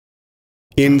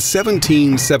In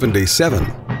 1777,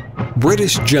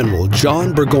 British General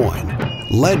John Burgoyne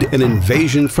led an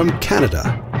invasion from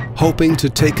Canada, hoping to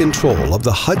take control of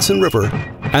the Hudson River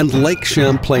and Lake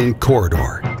Champlain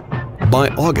corridor. By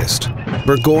August,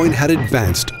 Burgoyne had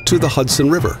advanced to the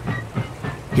Hudson River.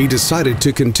 He decided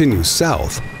to continue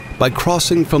south by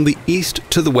crossing from the east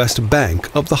to the west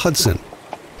bank of the Hudson.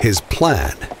 His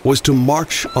plan was to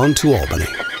march on to Albany.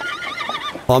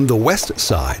 On the west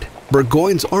side,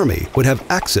 Burgoyne's army would have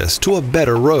access to a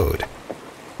better road.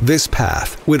 This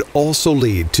path would also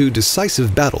lead to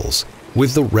decisive battles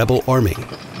with the rebel army.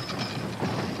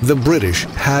 The British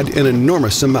had an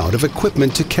enormous amount of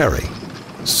equipment to carry,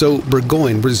 so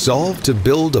Burgoyne resolved to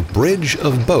build a bridge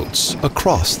of boats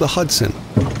across the Hudson.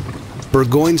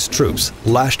 Burgoyne's troops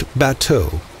lashed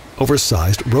bateaux,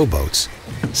 oversized rowboats,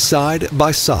 side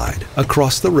by side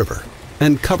across the river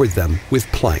and covered them with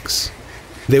planks.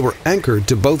 They were anchored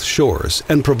to both shores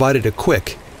and provided a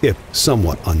quick, if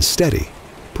somewhat unsteady,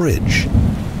 bridge.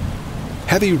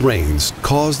 Heavy rains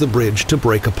caused the bridge to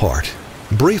break apart,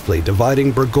 briefly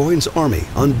dividing Burgoyne's army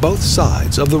on both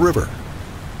sides of the river.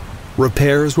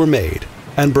 Repairs were made,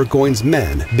 and Burgoyne's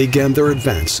men began their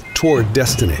advance toward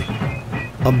destiny,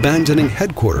 abandoning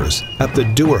headquarters at the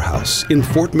Dewar House in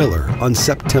Fort Miller on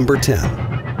September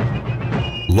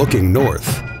 10. Looking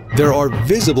north, there are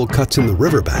visible cuts in the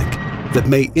riverbank that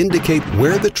may indicate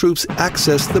where the troops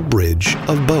accessed the bridge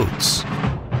of boats.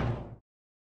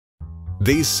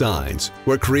 These signs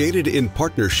were created in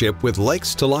partnership with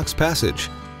Lakes to Locks Passage,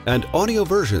 and audio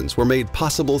versions were made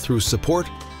possible through support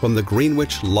from the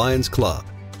Greenwich Lions Club.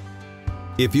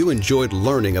 If you enjoyed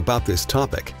learning about this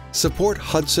topic, support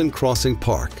Hudson Crossing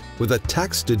Park with a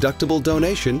tax-deductible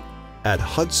donation at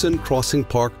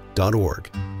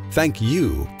hudsoncrossingpark.org. Thank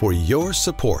you for your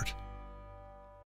support.